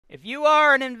If you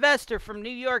are an investor from New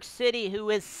York City who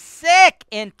is sick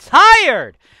and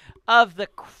tired of the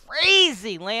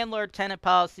crazy landlord-tenant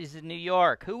policies in New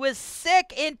York, who is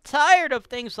sick and tired of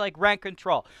things like rent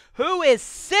control, who is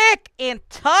sick and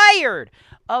tired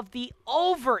of the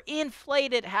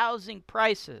overinflated housing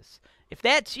prices, if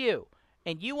that's you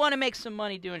and you want to make some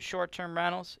money doing short-term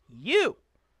rentals, you,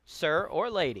 sir or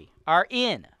lady, are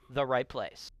in the right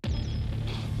place.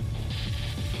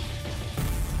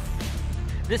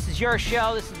 This is your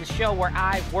show. This is the show where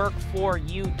I work for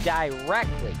you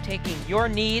directly, taking your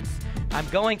needs. I'm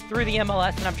going through the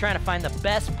MLS and I'm trying to find the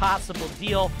best possible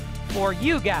deal for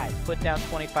you guys. Put down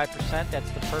 25%. That's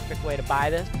the perfect way to buy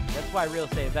this. That's why real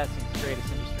estate investing is the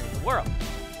greatest industry in the world.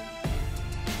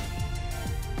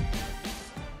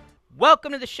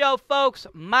 Welcome to the show, folks.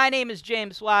 My name is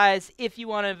James Wise. If you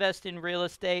want to invest in real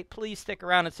estate, please stick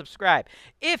around and subscribe.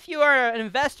 If you are an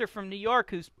investor from New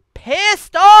York who's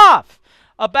pissed off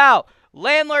about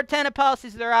landlord-tenant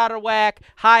policies that are out of whack,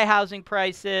 high housing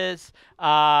prices,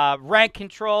 rent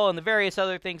control, and the various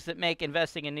other things that make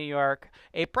investing in New York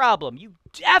a problem, you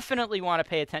definitely want to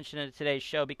pay attention to today's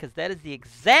show because that is the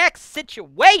exact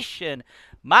situation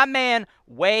my man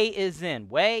Way is in.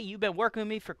 Way, you've been working with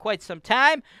me for quite some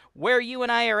time. Where you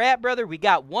and I are at, brother, we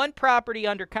got one property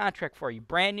under contract for you,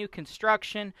 brand new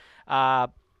construction.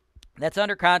 That's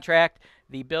under contract.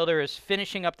 The builder is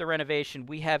finishing up the renovation.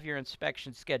 We have your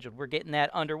inspection scheduled. We're getting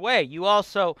that underway. You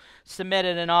also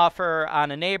submitted an offer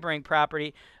on a neighboring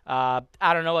property. I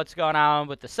don't know what's going on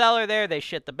with the seller there. They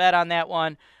shit the bed on that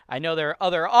one. I know there are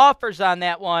other offers on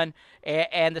that one,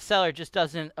 and the seller just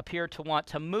doesn't appear to want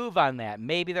to move on that.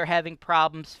 Maybe they're having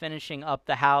problems finishing up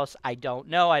the house. I don't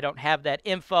know. I don't have that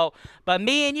info. But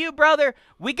me and you, brother,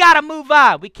 we got to move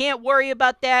on. We can't worry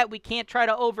about that. We can't try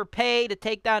to overpay to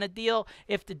take down a deal.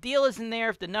 If the deal isn't there,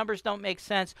 if the numbers don't make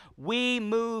sense, we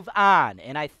move on.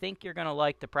 And I think you're going to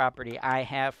like the property I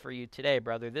have for you today,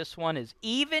 brother. This one is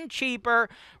even cheaper,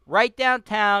 right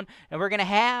downtown, and we're going to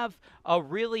have a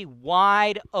really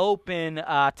wide open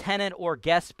tenant or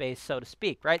guest space, so to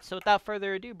speak, right? So without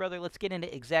further ado, brother, let's get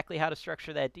into exactly how to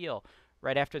structure that deal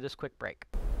right after this quick break.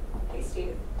 Hey,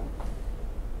 Steve.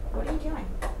 What are you doing?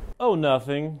 Oh,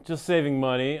 nothing. Just saving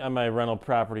money on my rental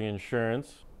property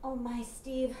insurance. Oh, my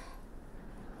Steve.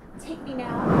 Take me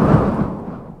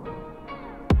now.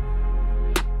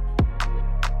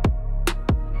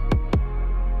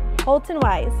 Holton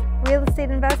Wise, real estate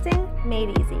investing made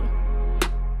easy.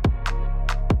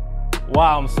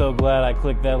 Wow, I'm so glad I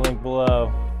clicked that link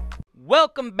below.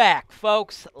 Welcome back,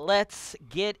 folks. Let's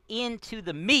get into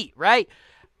the meat, right?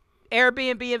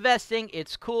 Airbnb investing,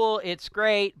 it's cool, it's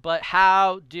great, but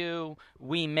how do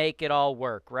we make it all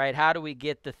work, right? How do we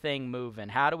get the thing moving?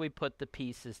 How do we put the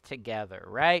pieces together,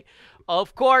 right?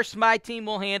 Of course, my team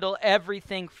will handle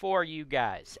everything for you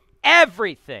guys.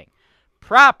 Everything.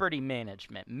 Property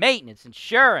management, maintenance,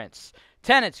 insurance,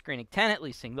 tenant screening, tenant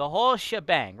leasing, the whole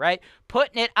shebang, right?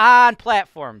 Putting it on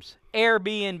platforms,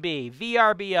 Airbnb,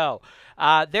 VRBO.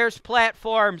 There's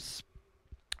platforms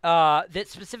that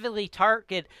specifically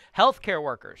target healthcare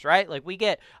workers, right? Like we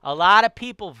get a lot of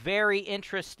people very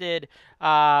interested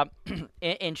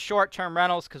in short-term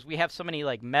rentals because we have so many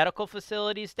like medical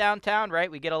facilities downtown, right?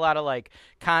 We get a lot of like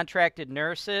contracted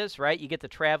nurses, right? You get the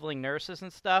traveling nurses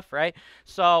and stuff, right?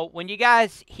 So when you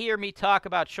guys hear me talk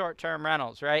about short-term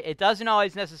rentals, right, it doesn't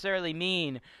always necessarily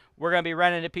mean we're going to be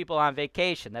renting to people on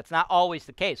vacation. That's not always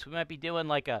the case. We might be doing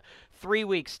like a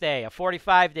 3-week stay, a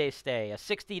 45-day stay, a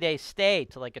 60-day stay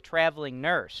to like a traveling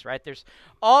nurse, right? There's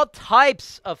all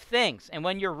types of things. And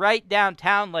when you're right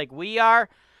downtown like we are,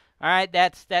 all right,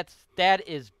 that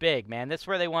is big, man. That's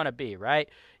where they want to be, right?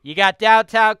 You got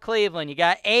downtown Cleveland. You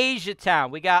got Asia Town.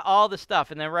 We got all the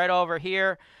stuff. And then right over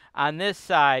here on this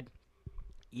side,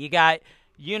 you got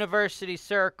University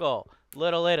Circle,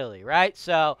 Little Italy, right?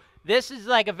 So this is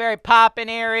like a very poppin'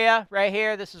 area right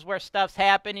here. This is where stuff's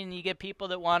happening. You get people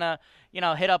that want to, you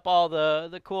know, hit up all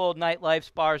the cool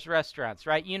nightlife, bars, restaurants,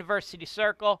 right? University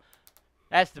Circle,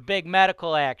 that's the big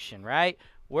medical action, right?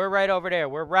 We're right over there.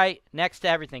 We're right next to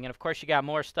everything. And, of course, you got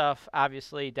more stuff,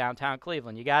 obviously, downtown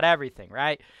Cleveland. You got everything,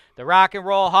 right? The Rock and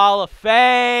Roll Hall of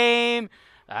Fame,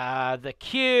 the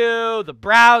Q, the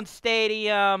Brown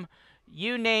Stadium,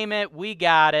 you name it, we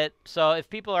got it. So if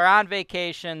people are on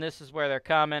vacation, this is where they're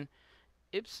coming.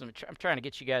 Oops, I'm trying to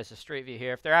get you guys a straight view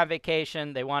here. If they're on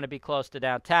vacation, they want to be close to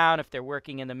downtown. If they're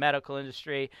working in the medical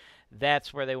industry,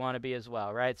 that's where they want to be as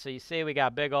well, right? So you see we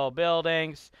got big old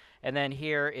buildings, and then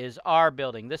here is our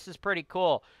building. This is pretty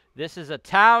cool. This is a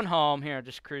townhome. Here, I'll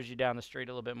just cruise you down the street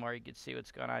a little bit more. You can see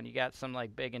what's going on. You got some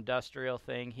like big industrial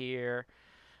thing here.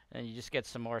 And you just get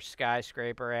some more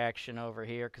skyscraper action over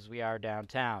here because we are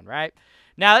downtown, right?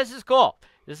 Now, this is cool.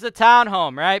 This is a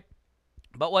townhome, right?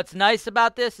 But what's nice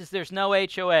about this is there's no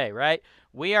HOA, right?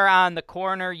 We are on the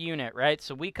corner unit, right?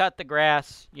 So we cut the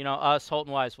grass, you know, us,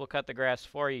 Holton Wise, we'll cut the grass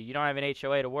for you. You don't have an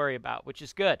HOA to worry about, which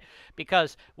is good.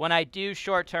 Because when I do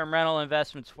short-term rental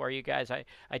investments for you guys,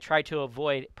 I try to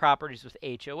avoid properties with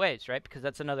HOAs, right? Because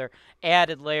that's another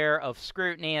added layer of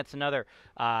scrutiny. It's another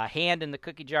hand in the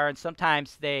cookie jar. And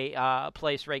sometimes they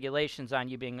place regulations on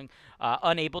you being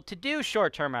unable to do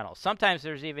short-term rentals. Sometimes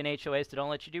there's even HOAs that don't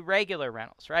let you do regular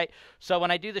rentals, right? So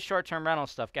when I do the short-term rental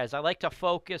stuff, guys, I like to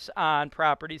focus on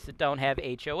properties that don't have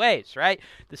HOAs, right?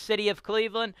 The city of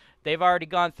Cleveland, they've already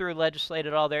gone through,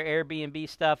 legislated all their Airbnb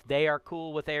stuff. They are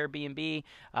cool with Airbnb.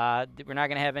 We're not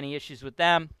going to have any issues with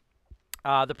them.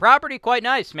 The property, quite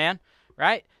nice, man,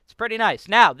 right? It's pretty nice.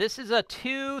 Now, this is a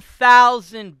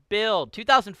 2000 build,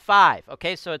 2005,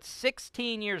 okay? So it's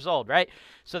 16 years old, right?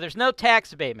 So there's no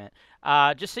tax abatement.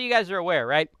 Just so you guys are aware,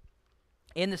 right?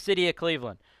 In the city of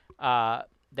Cleveland,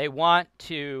 they want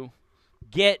to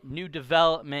get new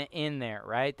development in there,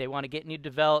 right? They want to get new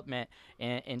development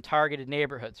in targeted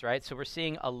neighborhoods, right? So we're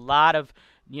seeing a lot of,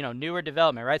 you know, newer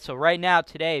development, right? So right now,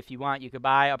 today, if you want, you could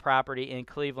buy a property in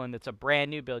Cleveland that's a brand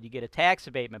new build. You get a tax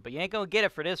abatement, but you ain't going to get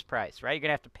it for this price, right? You're going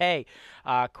to have to pay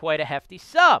quite a hefty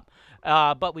sum.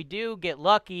 But we do get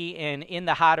lucky, and in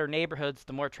the hotter neighborhoods,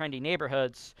 the more trendy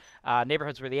neighborhoods,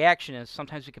 neighborhoods where the action is,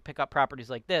 sometimes we can pick up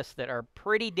properties like this that are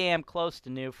pretty damn close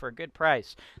to new for a good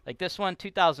price. Like this one,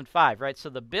 2005, right? So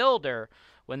the builder,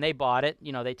 when they bought it,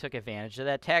 you know, they took advantage of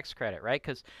that tax credit, right?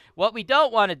 Because what we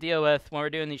don't want to deal with when we're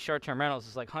doing these short-term rentals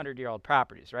is like 100-year-old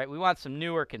properties, right? We want some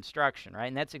newer construction, right?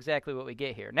 And that's exactly what we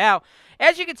get here. Now,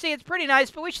 as you can see, it's pretty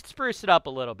nice, but we should spruce it up a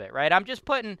little bit, right? I'm just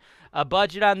putting a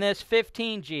budget on this,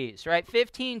 15 G's, right?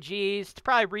 15 G's to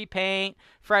probably repaint,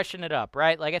 freshen it up,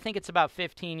 right? Like I think it's about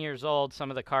 15 years old, some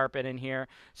of the carpet in here.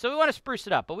 So we want to spruce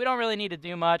it up, but we don't really need to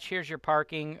do much. Here's your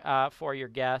parking for your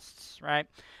guests, right?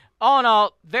 All in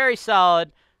all, very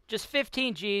solid. Just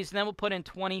 15 G's, and then we'll put in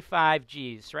 25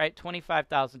 G's, right?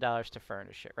 $25,000 to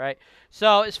furnish it, right?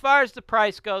 So as far as the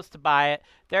price goes to buy it,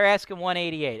 they're asking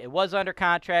 $188,000. It was under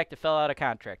contract. It fell out of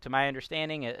contract. To my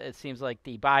understanding, it seems like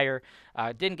the buyer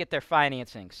didn't get their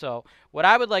financing. So what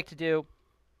I would like to do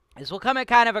is we'll come in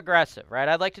kind of aggressive, right?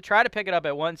 I'd like to try to pick it up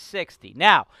at $160,000.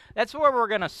 Now, that's where we're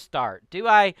going to start. Do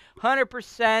I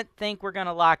 100% think we're going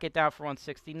to lock it down for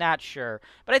 $160,000? Not sure.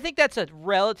 But I think that's a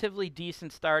relatively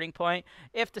decent starting point.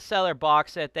 If the seller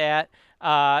balks at that,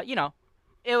 you know,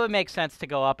 it would make sense to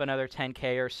go up another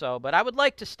 $10K or so. But I would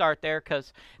like to start there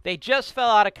because they just fell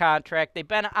out of contract. They've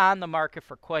been on the market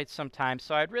for quite some time.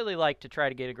 So I'd really like to try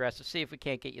to get aggressive, see if we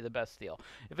can't get you the best deal.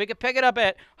 If we could pick it up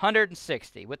at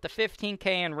 $160,000 with the $15K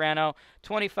in reno,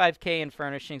 $25K in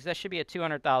furnishings, that should be a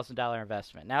 $200,000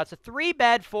 investment. Now, it's a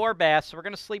 3-bed, 4-bath, so we're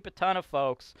going to sleep a ton of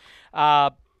folks.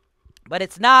 But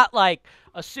it's not like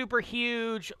a super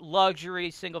huge luxury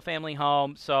single-family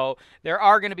home. So there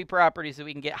are going to be properties that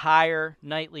we can get higher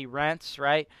nightly rents,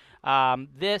 right?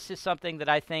 This is something that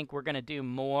I think we're going to do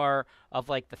more of,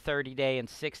 like the 30-day and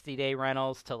 60-day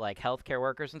rentals to like healthcare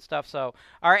workers and stuff. So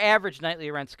our average nightly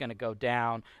rent's going to go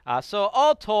down. So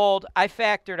all told, I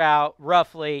factored out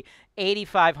roughly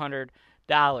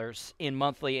 $8,500 in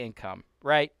monthly income,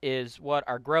 right, is what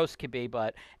our gross could be.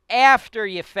 But after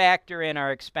you factor in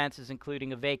our expenses,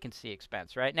 including a vacancy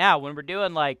expense, right? Now, when we're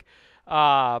doing like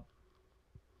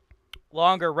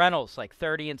longer rentals, like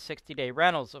 30 and 60-day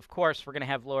rentals, of course, we're going to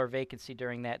have lower vacancy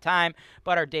during that time,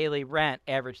 but our daily rent,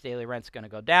 average daily rent is going to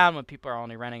go down. When people are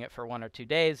only renting it for 1 or 2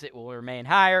 days, it will remain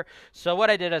higher. So what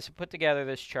I did is I put together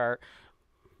this chart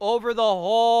over the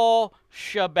whole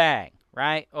shebang,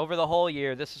 right? Over the whole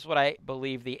year, this is what I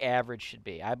believe the average should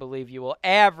be. I believe you will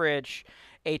average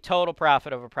a total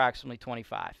profit of approximately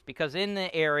 25, because in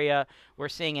the area we're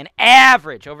seeing an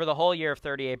average over the whole year of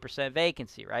 38%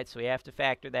 vacancy, right? So we have to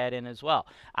factor that in as well.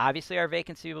 Obviously, our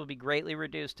vacancy will be greatly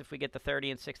reduced if we get the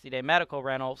 30 and 60-day medical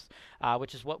rentals,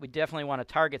 which is what we definitely want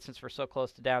to target since we're so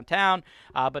close to downtown.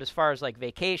 But as far as like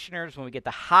vacationers, when we get the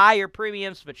higher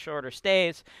premiums but shorter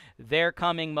stays, they're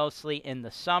coming mostly in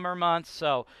the summer months.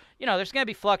 So, you know, there's going to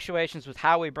be fluctuations with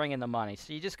how we bring in the money.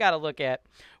 So you just got to look at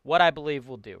what I believe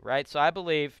we'll do, right? So I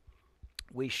believe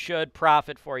we should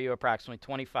profit for you approximately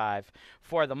 25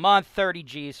 for the month, 30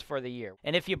 G's for the year.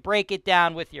 And if you break it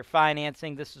down with your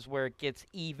financing, this is where it gets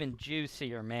even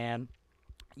juicier, man.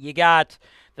 You got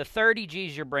the 30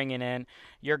 G's you're bringing in,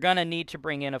 you're going to need to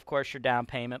bring in, of course, your down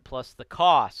payment plus the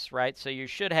costs, right? So you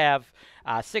should have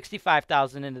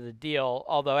 $65,000 into the deal,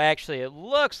 although actually it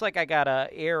looks like I got an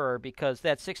error because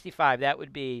that 65, that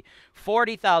would be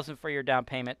 $40,000 for your down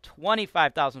payment,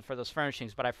 $25,000 for those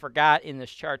furnishings, but I forgot in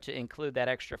this chart to include that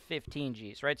extra 15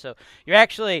 G's, right? So you're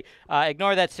actually,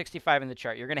 ignore that 65 in the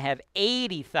chart. You're going to have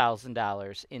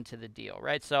 $80,000 into the deal,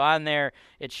 right? So on there,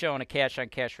 it's showing a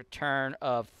cash-on-cash return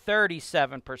of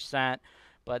 37%.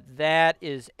 But that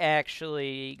is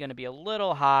actually going to be a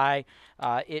little high.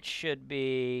 It should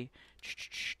be,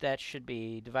 that should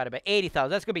be divided by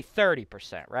 80,000. That's going to be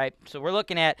 30%, right? So we're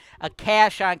looking at a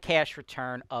cash-on-cash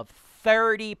return of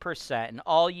 30%, and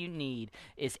all you need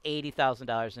is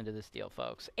 $80,000 into this deal,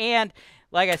 folks. And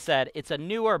like I said, it's a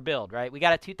newer build, right? We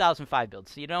got a 2005 build,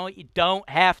 so you know what you don't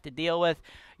have to deal with?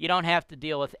 You don't have to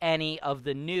deal with any of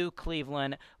the new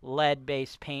Cleveland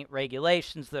lead-based paint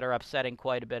regulations that are upsetting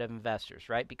quite a bit of investors,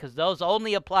 right? Because those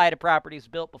only apply to properties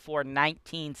built before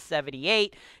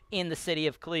 1978 in the city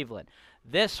of Cleveland.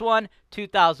 This one,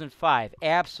 2005,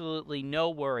 absolutely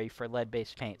no worry for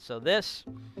lead-based paint. So this,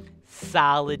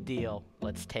 solid deal.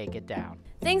 Let's take it down.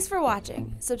 Thanks for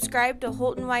watching. Subscribe to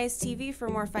HoltonWiseTV for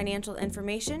more financial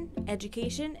information,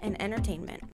 education, and entertainment.